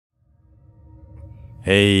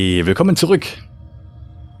Hey, willkommen zurück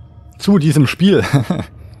zu diesem Spiel.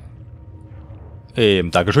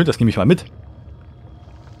 Dankeschön, das nehme ich mal mit.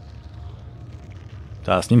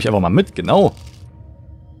 Das nehme ich einfach mal mit, genau.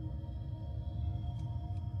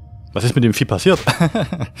 Was ist mit dem Vieh passiert?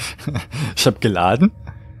 Ich habe geladen.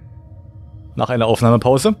 Nach einer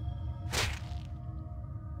Aufnahmepause.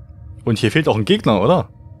 Und hier fehlt auch ein Gegner, oder?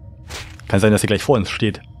 Kann sein, dass er gleich vor uns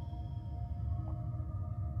steht.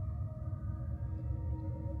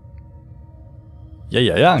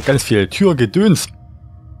 Ja, ganz viel Türgedöns.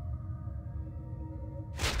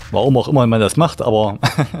 Warum auch immer man das macht, aber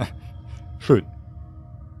schön.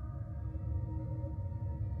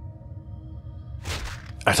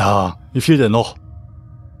 Alter, wie viel denn noch?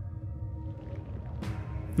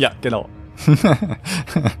 Ja, genau.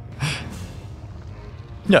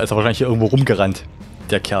 Ja, ist er wahrscheinlich hier irgendwo rumgerannt,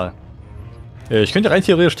 der Kerl. Ich könnte rein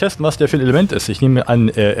theoretisch testen, was der für ein Element ist. Ich nehme an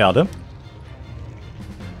Erde.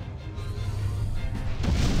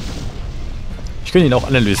 Ich könnte ihn auch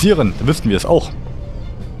analysieren, dann wüssten wir es auch.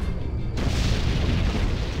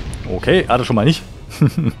 Okay, Erde schon mal nicht.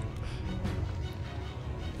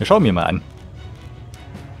 Wir schauen mir mal an.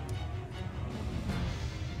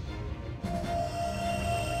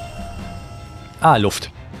 Ah,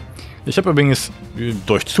 Luft. Ich habe übrigens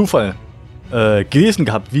durch Zufall gelesen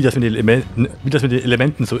gehabt, wie das mit den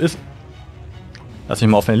Elementen so ist. Lass mich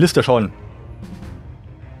mal auf meine Liste schauen.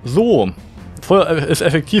 So, Feuer ist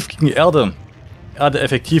effektiv gegen Erde. Erde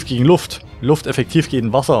effektiv gegen Luft. Luft effektiv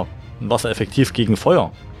gegen Wasser. Und Wasser effektiv gegen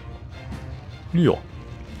Feuer. Ja.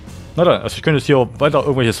 Na dann, also ich könnte jetzt hier weiter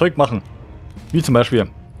irgendwelches Zeug machen. Wie zum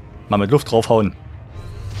Beispiel mal mit Luft draufhauen.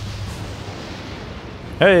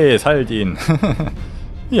 Hey, es heilt ihn.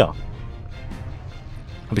 Ja.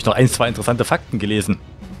 Habe ich noch ein, zwei interessante Fakten gelesen.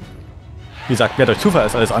 Wie gesagt, mehr durch Zufall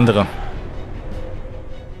als alles andere.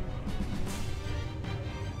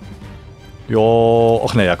 Jo,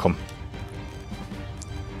 ach naja, komm.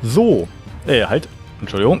 So. Halt.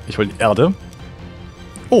 Entschuldigung, ich will die Erde.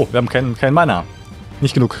 Oh, wir haben kein Mana.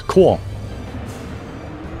 Nicht genug Core.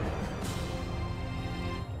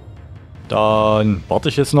 Dann warte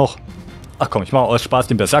ich jetzt noch. Ach komm, ich mache aus Spaß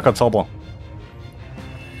den Berserker-Zauber.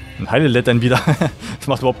 Und heile dann wieder. Das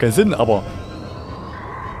macht überhaupt keinen Sinn, aber...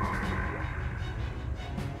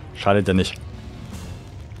 Schadet ja nicht.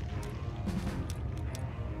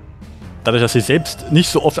 Dadurch, dass sie selbst nicht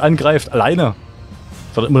so oft angreift, alleine,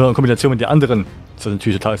 sondern immer nur in Kombination mit den anderen, ist das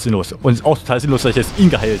natürlich total sinnlos. Und es ist auch total sinnlos, dass ich jetzt ihn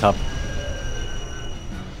geheilt habe.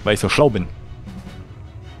 Weil ich so schlau bin.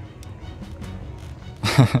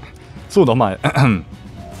 So, nochmal.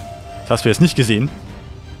 Das hast du jetzt nicht gesehen.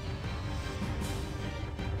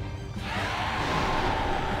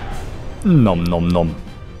 Nom nom nom.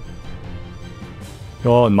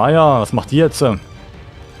 Ja, und Maya, was macht die jetzt?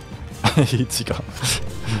 Hitziger.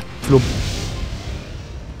 Flum.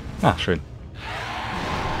 Ah, schön.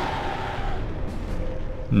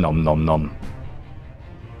 Nom nom nom.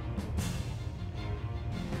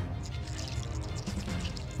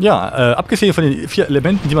 Ja, abgesehen von den 4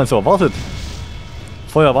 Elementen, die man so erwartet.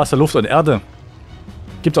 Feuer, Wasser, Luft und Erde.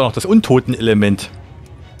 Gibt es auch noch das Untoten-Element.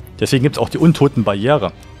 Deswegen gibt es auch die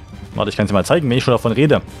Untoten-Barriere. Warte, ich kann es dir mal zeigen, wenn ich schon davon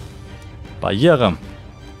rede. Barriere.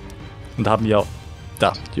 Und da haben wir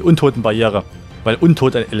da die Untoten-Barriere. Weil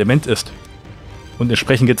Untot ein Element ist. Und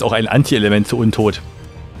entsprechend gibt es auch ein Anti-Element zu Untot.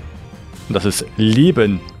 Und das ist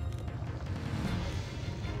Leben.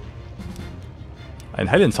 Ein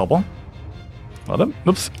Heilenzauber. Warte,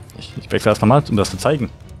 ups. Ich wechsle das nochmal, um das zu zeigen.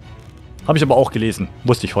 Habe ich aber auch gelesen.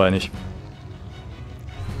 Wusste ich vorher nicht.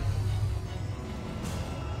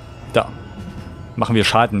 Da. Machen wir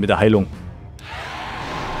Schaden mit der Heilung.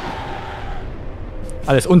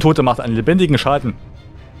 Alles Untote macht einen lebendigen Schaden.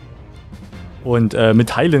 Und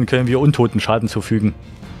mit Heilen können wir Untoten Schaden zufügen.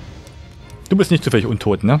 Du bist nicht zufällig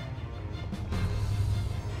untot, ne?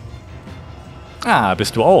 Ah,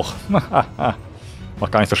 bist du auch.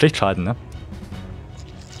 Macht gar nicht so schlecht Schaden, ne?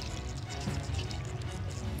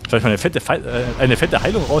 Soll ich mal eine fette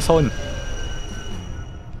Heilung raushauen?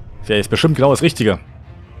 Wäre jetzt bestimmt genau das Richtige.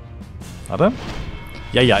 Warte.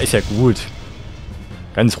 Ja, ist ja gut.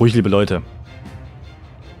 Ganz ruhig, liebe Leute.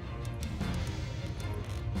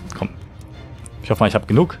 Komm. Ich hoffe mal, ich habe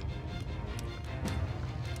genug.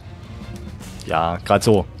 Ja, gerade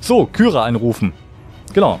so. So, Kyra anrufen.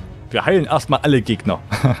 Genau. Wir heilen erstmal alle Gegner.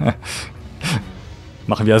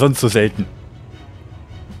 Machen wir ja sonst so selten.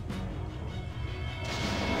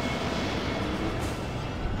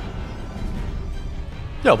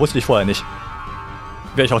 Ja, wusste ich vorher nicht.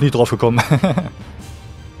 Wäre ich auch nie drauf gekommen.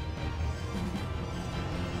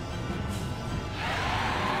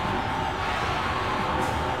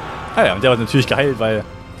 Ah ja, und der wird natürlich geheilt, weil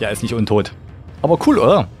der ist nicht untot. Aber cool,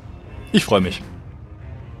 oder? Ich freue mich.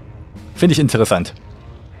 Finde ich interessant.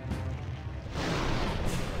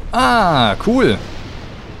 Ah, cool.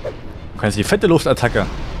 Du kannst die fette Luftattacke.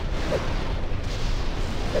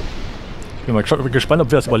 Ich bin mal gespannt,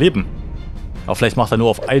 ob wir das überleben. Aber vielleicht macht er nur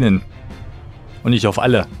auf einen. Und nicht auf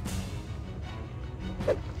alle.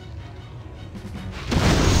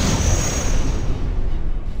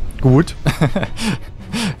 Gut.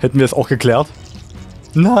 Hätten wir es auch geklärt.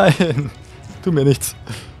 Nein. Tu mir nichts.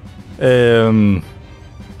 Schön.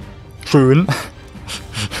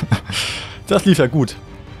 Das lief ja gut.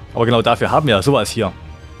 Aber genau dafür haben wir ja sowas hier.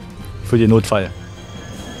 Für den Notfall.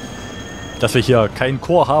 Dass wir hier keinen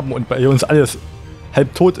Chor haben und bei uns alles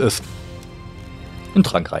halb tot ist. Und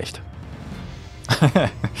Trank reicht.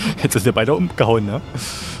 Jetzt ist der beide umgehauen, ne?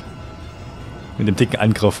 Mit dem dicken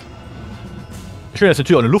Angriff. Ich will jetzt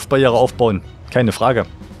natürlich auch eine Luftbarriere aufbauen. Keine Frage.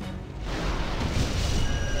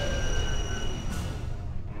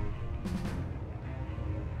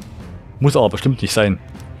 Muss aber bestimmt nicht sein.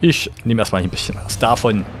 Ich nehme erstmal ein bisschen was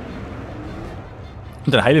davon.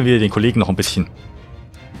 Und dann heilen wir den Kollegen noch ein bisschen.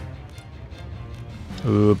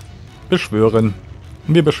 Beschwören.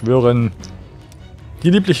 Wir beschwören die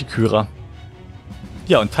liebliche Kyra.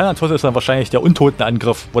 Ja, und Thanatos ist dann wahrscheinlich der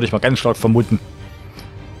Untotenangriff, würde ich mal ganz stark vermuten.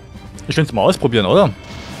 Ich will es mal ausprobieren, oder?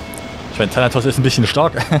 Ich meine, Thanatos ist ein bisschen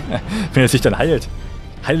stark. Wenn er sich dann heilt,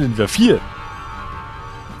 heilen wir viel.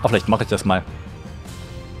 Aber vielleicht mache ich das mal.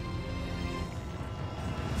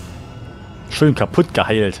 Schön kaputt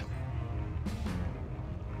geheilt.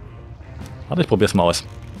 Warte, ich probiere es mal aus.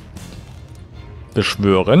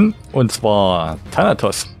 Beschwören. Und zwar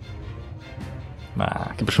Thanatos. Na,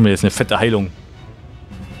 gibt bestimmt jetzt eine fette Heilung.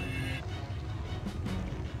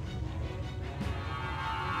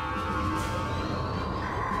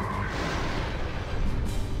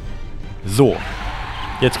 So.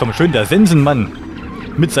 Jetzt kommt schön der Sensenmann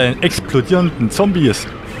mit seinen explodierenden Zombies.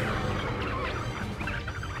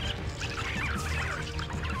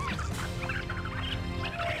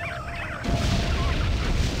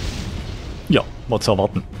 Ja, war zu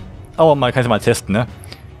erwarten. Aber man kann es mal testen, ne?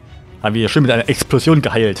 Haben wir schön mit einer Explosion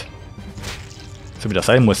geheilt. So wie das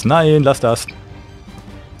sein muss. Nein, lass das.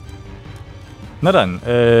 Na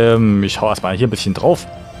dann, ich hau erstmal hier ein bisschen drauf.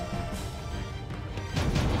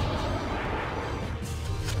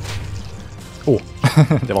 Oh,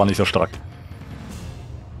 der war nicht so stark.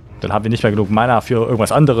 Dann haben wir nicht mehr genug Mana für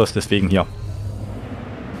irgendwas anderes, deswegen hier.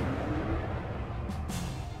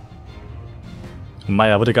 Und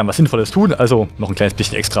Maya würde gerne was Sinnvolles tun, also noch ein kleines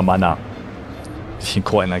bisschen extra Mana. Ein bisschen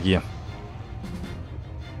Core-Energie.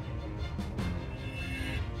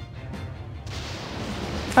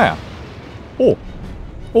 Ah ja. Oh.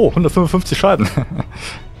 Oh, 155 Schaden.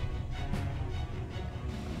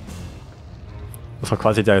 Das war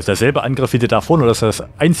quasi derselbe Angriff wie der davor, nur dass er das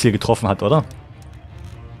Einziel getroffen hat, oder?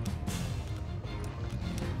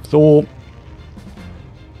 So.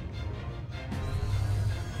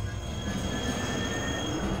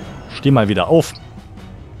 Steh mal wieder auf.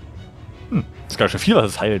 Hm, ist gar nicht schon viel, was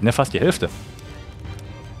es heilt, ne? Fast die Hälfte.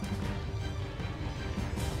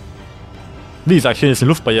 Wie gesagt, ich will jetzt eine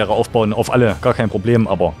Luftbarriere aufbauen auf alle, gar kein Problem,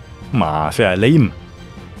 aber ist ja lame.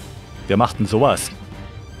 Wer macht denn sowas?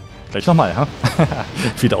 Gleich nochmal, ha?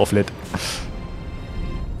 Wieder auf LED.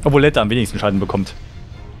 Obwohl LED am wenigsten Schaden bekommt.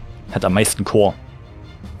 Hat am meisten Core.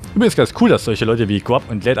 Übrigens ganz cool, dass solche Leute wie Guap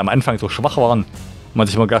und LED am Anfang so schwach waren. Und man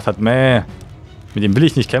sich mal gedacht hat, meh, mit dem will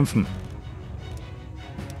ich nicht kämpfen.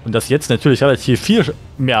 Und dass jetzt natürlich relativ viel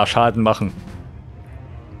mehr Schaden machen.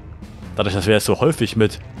 Dadurch, dass wir jetzt so häufig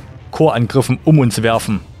mit Core-Angriffen um uns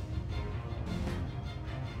werfen.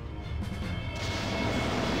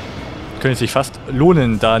 Könnte es sich fast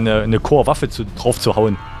lohnen, da eine Core-Waffe drauf zu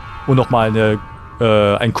hauen. Und nochmal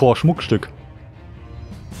ein Core-Schmuckstück.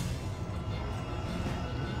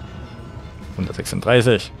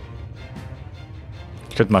 136.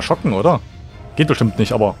 Ich könnte mal schocken, oder? Geht bestimmt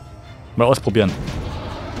nicht, aber mal ausprobieren.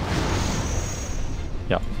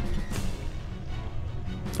 Ja.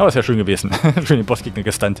 Aber ist ja schön gewesen. Schön den Bossgegner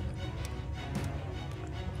gestunt.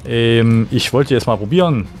 Ich wollte jetzt mal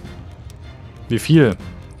probieren. Wie viel?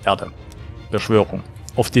 Erde. Beschwörung.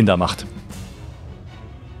 Auf den da macht.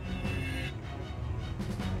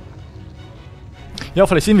 Ja,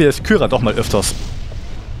 vielleicht sehen wir jetzt Kyra doch mal öfters.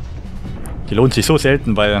 Die lohnt sich so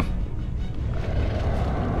selten, weil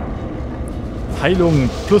Heilung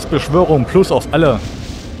plus Beschwörung plus auf alle.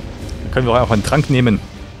 Da können wir auch einen Trank nehmen.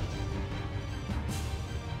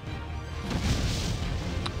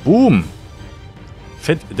 Boom.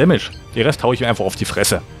 Fett Damage. Die Rest haue ich mir einfach auf die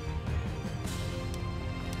Fresse.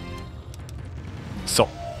 So.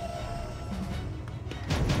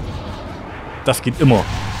 Das geht immer.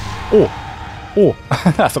 Oh. Oh.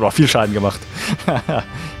 Hast aber viel Schaden gemacht.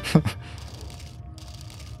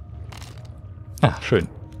 Ja, schön.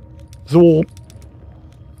 So.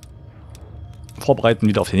 Vorbereiten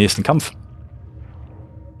wieder auf den nächsten Kampf.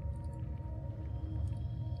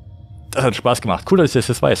 Das hat Spaß gemacht. Cool, dass ich das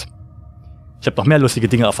jetzt weiß. Ich habe noch mehr lustige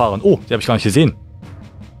Dinge erfahren. Oh, die habe ich gar nicht gesehen.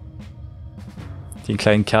 Den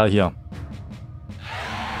kleinen Kerl hier.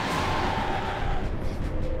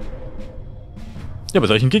 Ja, bei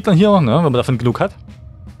solchen Gegnern hier, ne, wenn man davon genug hat,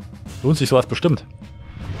 lohnt sich sowas bestimmt.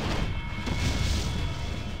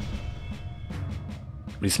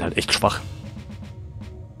 Die sind halt echt schwach.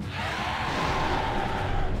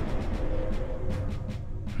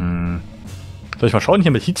 Soll ich mal schauen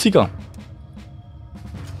hier mit Hitziger?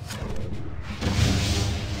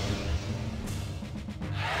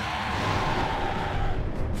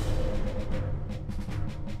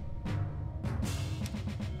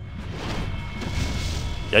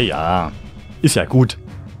 Ja, ja. Ist ja gut.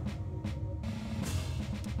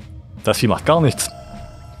 Das Vieh macht gar nichts.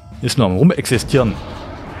 Ist nur am Rumexistieren.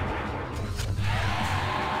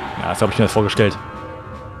 Ja, so habe ich mir das vorgestellt.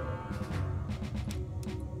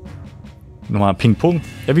 Nochmal Ping-Pong.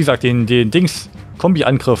 Ja, wie gesagt, den Dings,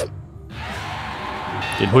 Kombi-Angriff.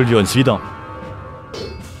 Den holen wir uns wieder.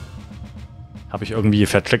 Habe ich irgendwie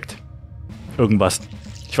vercheckt. Irgendwas.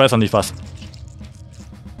 Ich weiß noch nicht was.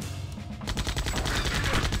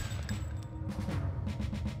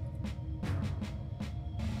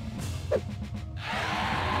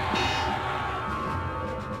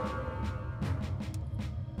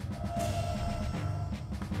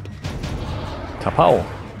 Kapau.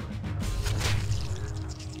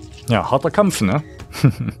 Ja, harter Kampf, ne?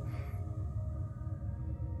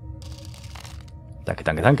 Danke,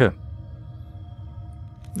 danke, danke.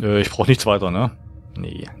 Ich brauche nichts weiter, ne?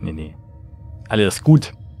 Nee, nee, nee. Alles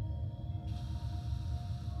gut.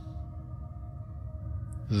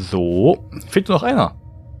 So. Fehlt nur noch einer.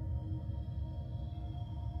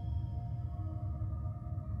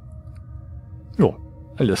 Jo.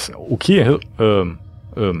 Alles okay.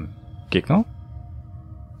 Gegner.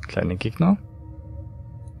 Kleine Gegner.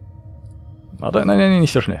 Warte, nein, nein,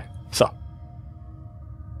 nicht so schnell. So.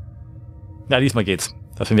 Ja, diesmal geht's.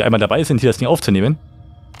 Dass wenn wir einmal dabei sind, hier das Ding aufzunehmen,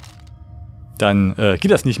 dann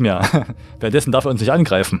geht das nicht mehr. Währenddessen darf er uns nicht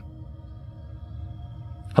angreifen.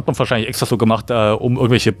 Hat man wahrscheinlich extra so gemacht, um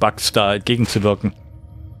irgendwelche Bugs da entgegenzuwirken.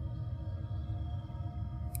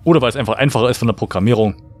 Oder weil es einfach einfacher ist von der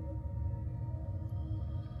Programmierung.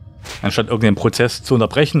 Anstatt irgendeinen Prozess zu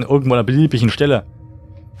unterbrechen, irgendwo an einer beliebigen Stelle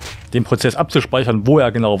den Prozess abzuspeichern, wo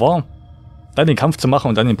er genau war, dann den Kampf zu machen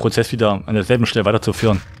und dann den Prozess wieder an derselben Stelle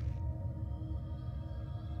weiterzuführen.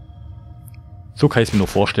 So kann ich es mir nur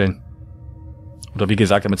vorstellen. Oder wie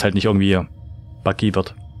gesagt, damit es halt nicht irgendwie buggy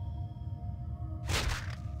wird.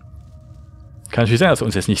 Kann natürlich sein, dass er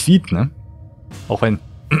uns jetzt nicht sieht, ne? Auch wenn,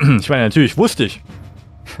 ich meine, natürlich wusste ich.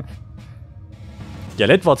 Der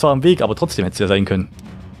LED war zwar am Weg, aber trotzdem hätte es ja sein können.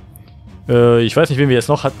 Ich weiß nicht, wen wir jetzt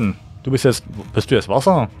noch hatten. Bist du jetzt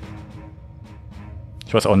Wasser?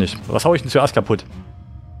 Ich weiß auch nicht. Was hau ich denn zuerst kaputt?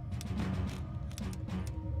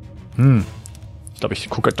 Ich glaube, ich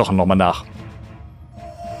gucke doch nochmal nach.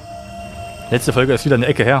 Letzte Folge ist wieder eine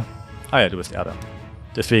Ecke her. Ah ja, du bist Erde.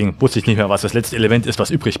 Deswegen wusste ich nicht mehr, was das letzte Element ist, was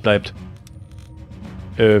übrig bleibt.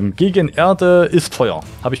 Gegen Erde ist Feuer.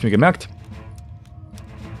 Habe ich mir gemerkt.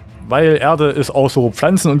 Weil Erde ist auch so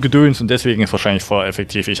Pflanzen und Gedöns und deswegen ist wahrscheinlich Feuer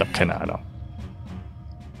effektiv. Ich habe keine Ahnung.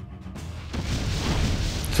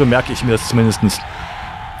 So merke ich mir das zumindest.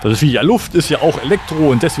 Das ist wie ja Luft, ist ja auch Elektro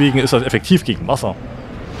und deswegen ist das effektiv gegen Wasser.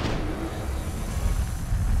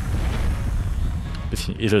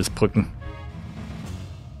 Bisschen Eselsbrücken.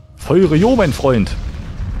 Feuere jo, mein Freund.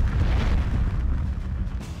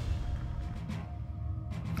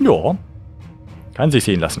 Ja. Kann sich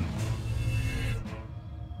sehen lassen.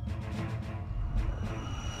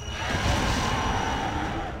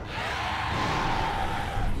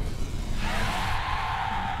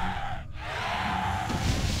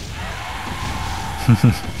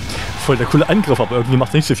 Voll der coole Angriff, aber irgendwie macht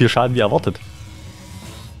es nicht so viel Schaden wie erwartet.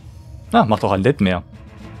 Na, macht auch ein LED mehr.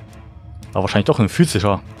 War wahrscheinlich doch ein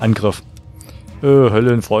physischer Angriff.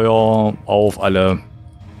 Höllenfeuer auf alle.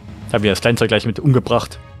 Ich habe mir das Kleinzeug gleich mit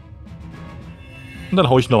umgebracht. Und dann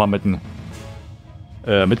hau ich nochmal mit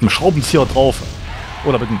einem Schraubenzieher drauf.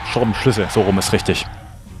 Oder mit einem Schraubenschlüssel. So rum ist richtig.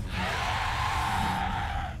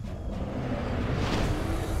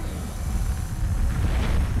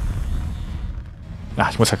 Ah,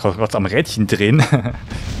 ich muss ja kurz am Rädchen drehen.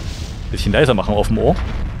 Bisschen leiser machen auf dem Ohr.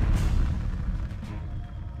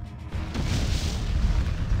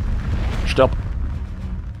 Stopp.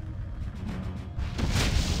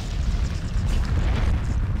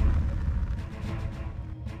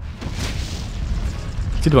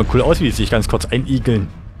 Sieht aber cool aus, wie die sich ganz kurz einigeln.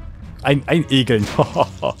 Einegeln.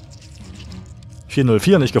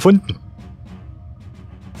 404 nicht gefunden.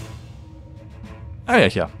 Ah ja,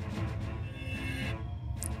 hier.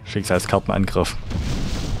 Schicksalskartenangriff.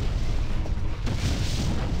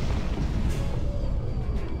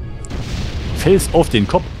 Fels auf den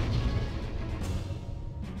Kopf.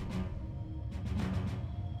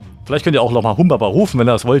 Vielleicht könnt ihr auch noch mal Humbaba rufen, wenn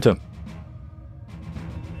er das wollte.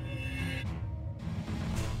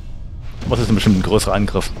 Was ist denn bestimmt ein größerer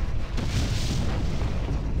Angriff?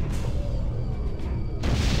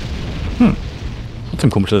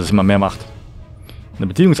 Trotzdem komisch, dass es immer mehr macht. In der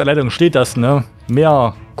Bedienungsanleitung steht, dass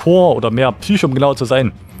mehr Core oder mehr Psyche, um genau zu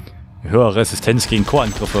sein, höhere Resistenz gegen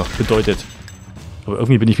Core-Angriffe bedeutet. Aber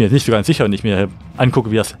irgendwie bin ich mir jetzt nicht so ganz sicher, wenn ich mir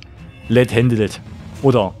angucke, wie das LED handelt.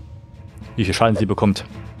 Oder wie viel Schaden sie bekommt.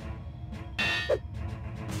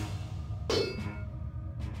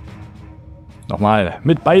 Nochmal,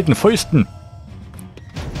 mit beiden Fäusten.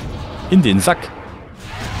 In den Sack.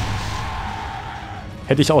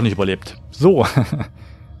 Hätte ich auch nicht überlebt. So.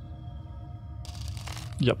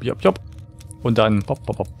 Jop, jop, jop. Und dann pop,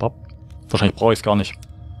 pop, pop, pop. Wahrscheinlich brauche ich es gar nicht.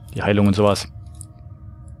 Die Heilung und sowas.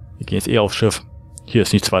 Wir gehen jetzt eher aufs Schiff. Hier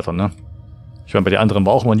ist nichts weiter, ne? Ich meine, bei den anderen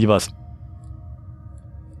war auch mal nie was.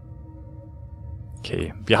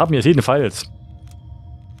 Okay, wir haben jetzt jedenfalls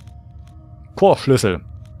Core-Schlüssel.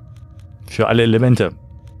 Für alle Elemente.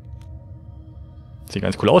 Sieht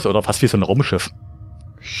ganz cool aus, oder? Fast wie so ein Raumschiff.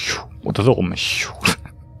 Oder so rum.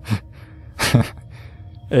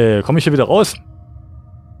 Komme ich hier wieder raus?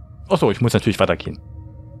 Achso, ich muss natürlich weitergehen.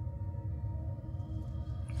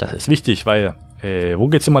 Das ist wichtig, weil... wo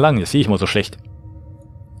geht's immer lang? Das sehe ich immer so schlecht.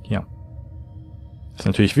 Hier. Das ist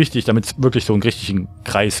natürlich wichtig, damit es wirklich so einen richtigen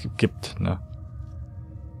Kreis gibt, ne?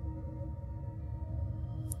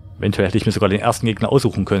 Eventuell hätte ich mir sogar den ersten Gegner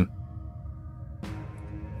aussuchen können.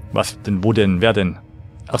 Was denn? Wo denn? Wer denn?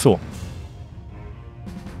 Ach so.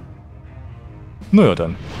 Naja,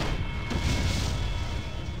 dann.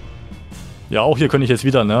 Ja, auch hier könnte ich jetzt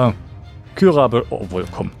wieder, ne? Kyra obwohl,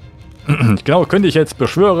 komm. Genau, könnte ich jetzt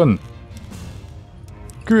beschwören.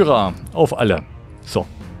 Kyra auf alle. So.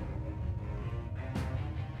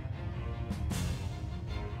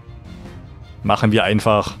 Machen wir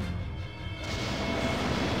einfach.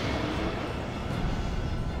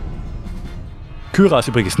 Kyra ist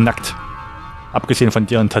übrigens nackt. Abgesehen von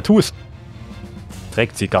ihren Tattoos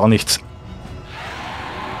trägt sie gar nichts.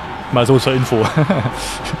 Mal so zur Info.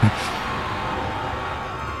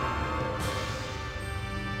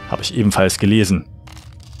 Habe ich ebenfalls gelesen.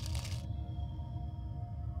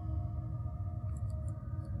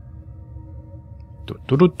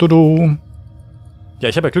 Ja,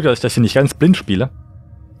 ich habe ja Glück, dass ich das hier nicht ganz blind spiele.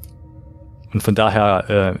 Und von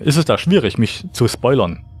daher ist es da schwierig, mich zu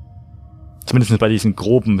spoilern. Zumindest bei diesen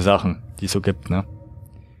groben Sachen, die es so gibt, ne?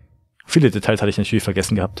 Viele Details hatte ich natürlich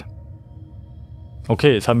vergessen gehabt.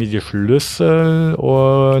 Okay, jetzt haben wir die Schlüssel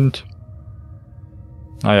und...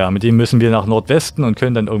 Naja, mit dem müssen wir nach Nordwesten und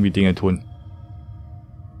können dann irgendwie Dinge tun.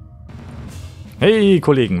 Hey,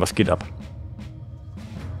 Kollegen, was geht ab?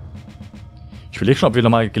 Ich überlege schon, ob wir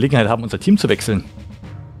nochmal Gelegenheit haben, unser Team zu wechseln.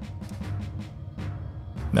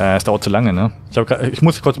 Naja, es dauert zu lange, ne? Ich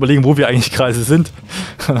muss kurz überlegen, wo wir eigentlich gerade sind.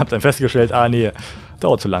 Und hab dann festgestellt, ah nee,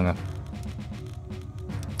 dauert zu lange.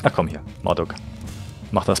 Ach komm hier, Marduk.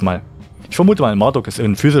 Mach das mal. Ich vermute mal, Marduk ist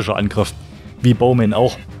ein physischer Angriff. Wie Bowman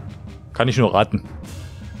auch. Kann ich nur raten.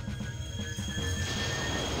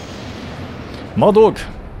 Marduk!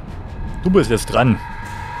 Du bist jetzt dran.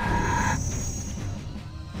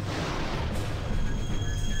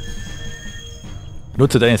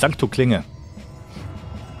 Nutze deine Sancto-Klinge.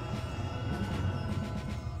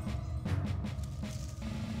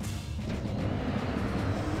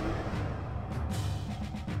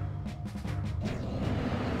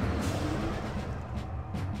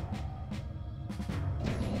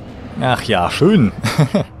 Ach ja, schön.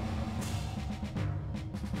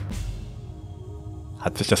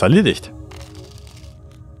 Hat sich das erledigt.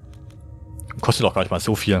 Kostet doch gar nicht mal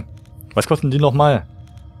so viel. Was kosten die nochmal?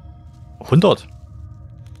 100?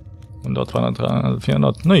 100, 200, 300,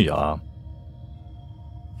 400? Naja.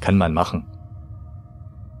 Kann man machen.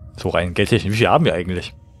 So rein geldtechnisch. Wie viel haben wir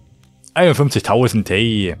eigentlich? 51.000,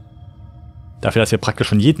 hey. Dafür, dass wir praktisch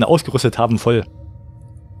schon jeden ausgerüstet haben, voll.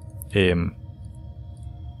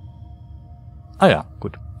 Ah ja,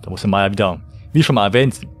 gut. Da muss man mal wieder, wie schon mal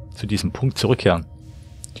erwähnt, zu diesem Punkt zurückkehren.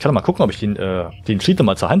 Ich kann doch mal gucken, ob ich den Sheet noch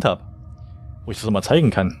mal zur Hand habe. Wo ich das noch mal zeigen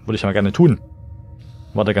kann. Würde ich mal gerne tun.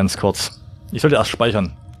 Warte ganz kurz. Ich sollte erst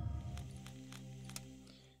speichern.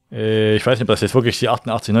 Ich weiß nicht, ob das jetzt wirklich die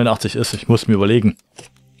 88, 89 ist. Ich muss mir überlegen,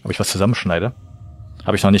 ob ich was zusammenschneide.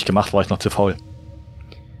 Habe ich noch nicht gemacht, war ich noch zu faul.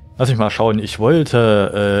 Lass mich mal schauen. Ich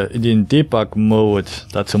wollte in den Debug-Mode.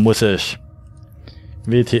 Dazu muss ich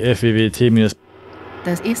WTF, WWT minus...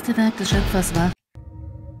 Das erste Werk des Schöpfers war...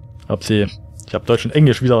 Ich habe Deutsch und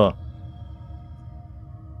Englisch wieder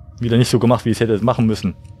nicht so gemacht, wie ich es hätte machen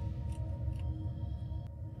müssen.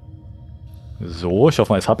 So, ich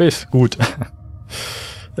hoffe mal, jetzt habe ich es. Gut.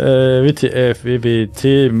 WTF,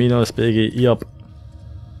 WWT minus BG,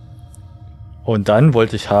 und dann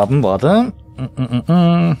wollte ich haben, warte.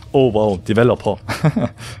 Oh wow, Developer.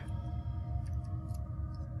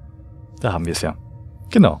 Da haben wir es ja.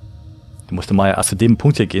 Genau. Du musst mal erst zu dem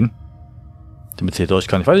Punkt hier gehen, damit sie hier durch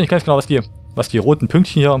kann. Ich weiß nicht ganz genau, was die roten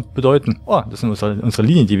Pünktchen hier bedeuten. Oh, das sind unsere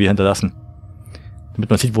Linien, die wir hinterlassen. Damit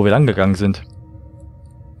man sieht, wo wir lang gegangen sind.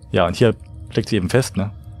 Ja, und hier steckt sie eben fest,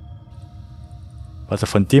 ne? Also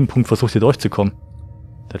von dem Punkt versucht hier durchzukommen.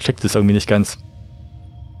 Da checkt es irgendwie nicht ganz.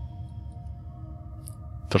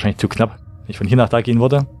 Wahrscheinlich zu knapp. Wenn ich von hier nach da gehen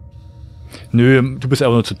würde. Nö, du bist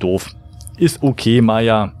einfach nur zu doof. Ist okay,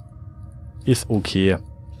 Maya. Ist okay.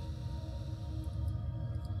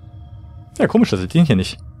 Ja, komisch, dass er den hier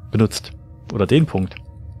nicht benutzt. Oder den Punkt.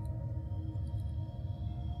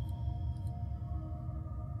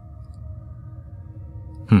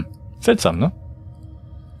 Seltsam, ne?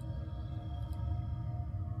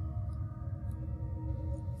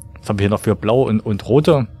 Was haben wir hier noch für blau und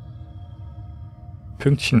rote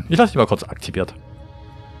Pünktchen? Ich lasse die mal kurz aktiviert.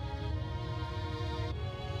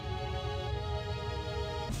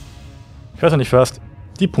 Ich weiß noch nicht, was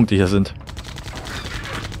die Punkte hier sind.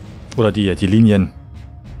 Oder die Linien.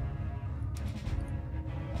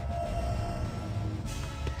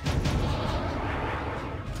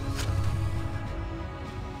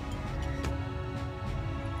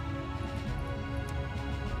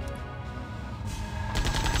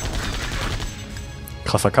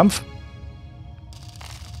 Krasser Kampf.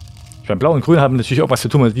 Ich meine, Blau und Grün haben natürlich auch was zu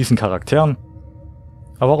tun mit diesen Charakteren.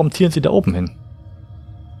 Aber warum zielen sie da oben hin?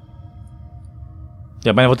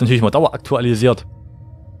 Ja, meiner wird natürlich immer daueraktualisiert.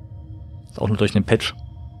 Ist auch nur durch einen Patch.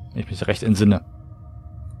 Wenn ich mich recht entsinne.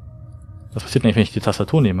 Was passiert eigentlich, wenn ich die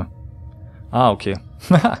Tastatur nehme? Ah, okay.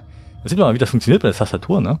 Da sieht man mal, wie das funktioniert bei der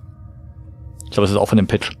Tastatur, ne? Ich glaube, es ist auch von dem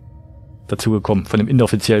Patch dazugekommen. Von dem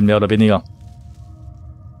inoffiziellen mehr oder weniger.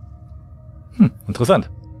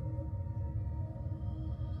 Interessant.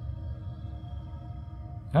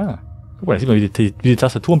 Ah, guck mal, da sieht man, wie die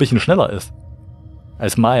Tastatur ein bisschen schneller ist.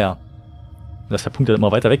 Als Maya. Und dass der Punkt dann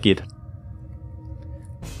immer weiter weggeht.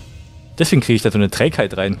 Deswegen kriege ich da so eine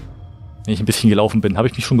Trägheit rein. Wenn ich ein bisschen gelaufen bin, habe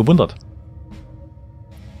ich mich schon gewundert.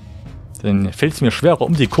 Dann fällt es mir schwerer,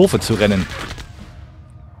 um die Kurve zu rennen.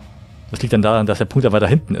 Das liegt dann daran, dass der Punkt ja weiter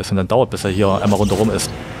hinten ist und dann dauert, bis er hier einmal rundherum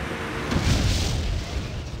ist.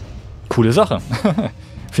 Coole Sache.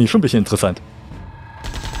 Finde ich schon ein bisschen interessant.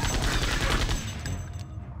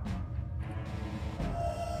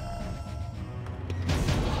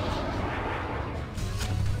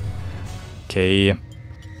 Okay.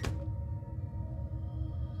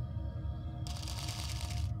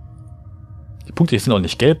 Die Punkte sind auch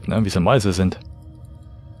nicht gelb, ne? Wie sie mal so sind.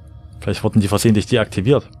 Vielleicht wurden die versehentlich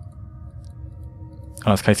deaktiviert.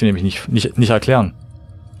 Aber das kann ich dir nämlich nicht erklären.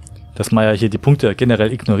 Dass man ja hier die Punkte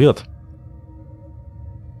generell ignoriert.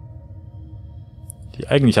 Die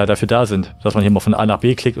eigentlich ja dafür da sind, dass man hier mal von A nach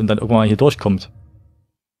B klickt und dann irgendwann mal hier durchkommt.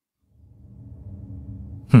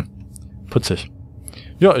 Putzig.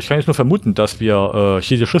 Ja, ich kann jetzt nur vermuten, dass wir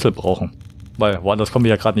hier die Schlüssel brauchen. Weil woanders kommen wir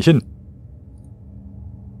ja gerade nicht hin.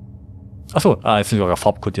 Achso, jetzt sind wir sogar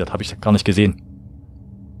farbkodiert, habe ich gar nicht gesehen.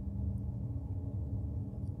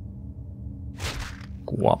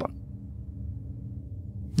 Guabe.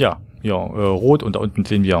 Ja, rot und da unten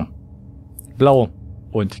sehen wir blau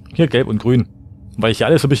und hier gelb und grün. Weil hier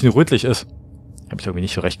alles so ein bisschen rötlich ist. Habe ich irgendwie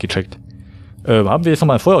nicht so recht gecheckt. Haben wir jetzt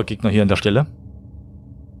nochmal einen Feuergegner hier an der Stelle?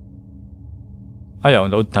 Ah ja,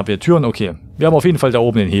 und da unten haben wir Türen, okay. Wir haben auf jeden Fall da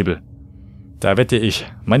oben den Hebel. Da wette ich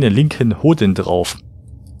meine linken Hoden drauf.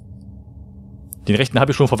 Den rechten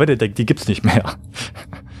habe ich schon verwettet, die gibt's nicht mehr.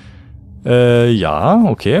 Ja,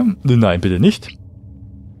 okay. Nein, bitte nicht.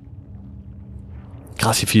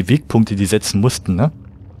 Krass, wie viele Wegpunkte die setzen mussten, ne?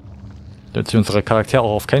 Damit sie unsere Charaktere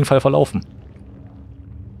auch auf keinen Fall verlaufen.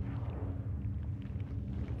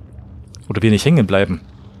 Oder wir nicht hängen bleiben.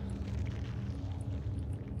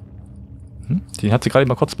 Den hat sie gerade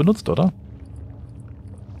mal kurz benutzt, oder?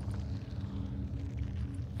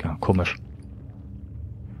 Ja, komisch.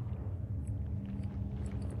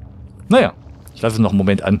 Naja, ich lasse es noch einen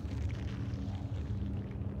Moment an.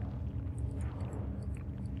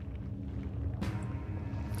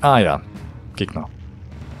 Ah ja, Gegner.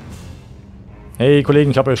 Hey Kollegen,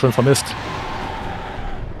 ich habe euch schon vermisst.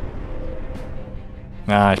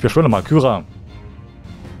 Ja, ich beschwöre nochmal Kyra.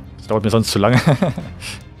 Das dauert mir sonst zu lange.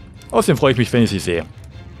 Außerdem freue ich mich, wenn ich sie sehe.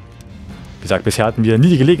 Wie gesagt, bisher hatten wir nie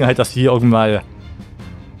die Gelegenheit, dass sie hier irgendwann mal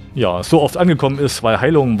ja, so oft angekommen ist, weil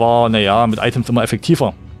Heilung war, naja, mit Items immer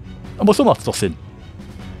effektiver. Aber so macht es doch Sinn.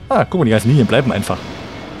 Ah, guck mal, die ganzen Linien bleiben einfach.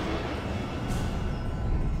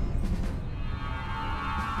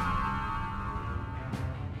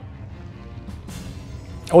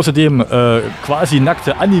 Außerdem quasi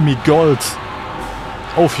nackte Anime-Girls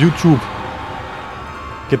auf YouTube.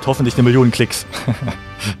 Gibt hoffentlich 1 Million Klicks.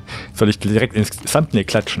 Soll ich direkt ins Thumbnail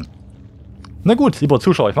klatschen? Na gut, lieber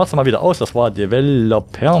Zuschauer, ich mach's mal wieder aus. Das war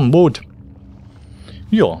Developer-Mode.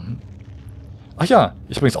 Ja. Ach ja,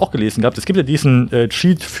 ich habe übrigens auch gelesen gehabt, es gibt ja diesen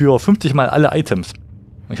Cheat für 50 mal alle Items.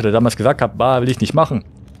 Und ich hatte damals gesagt, will ich nicht machen.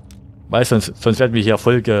 Weil sonst werden wir hier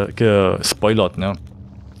voll gespoilert, ne?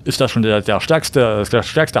 Ist das schon der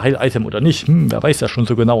stärkste Heil-Item oder nicht? Wer weiß das schon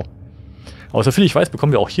so genau. Aber soviel ich weiß,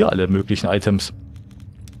 bekommen wir auch hier alle möglichen Items.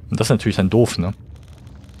 Und das ist natürlich dann doof, ne?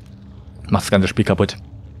 Macht das ganze Spiel kaputt.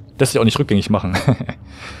 Lässt sich auch nicht rückgängig machen.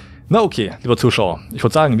 Na okay, lieber Zuschauer. Ich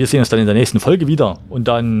würde sagen, wir sehen uns dann in der nächsten Folge wieder. Und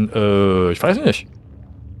dann, ich weiß nicht.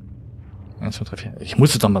 1, 2, 3, 4. Ich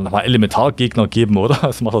muss jetzt doch mal Elementargegner geben, oder?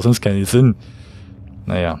 Das macht doch sonst keinen Sinn.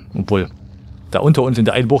 Naja, obwohl. Da unter uns in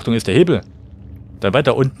der Einbuchtung ist der Hebel. Da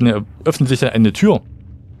weiter unten öffnet sich dann eine Tür,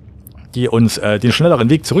 die uns den schnelleren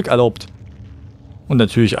Weg zurück erlaubt. Und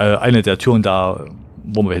natürlich eine der Türen da,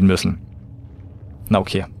 wo wir hin müssen. Na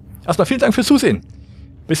okay. Erstmal vielen Dank fürs Zusehen.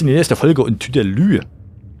 Bis in die nächste Folge und Tüdelü.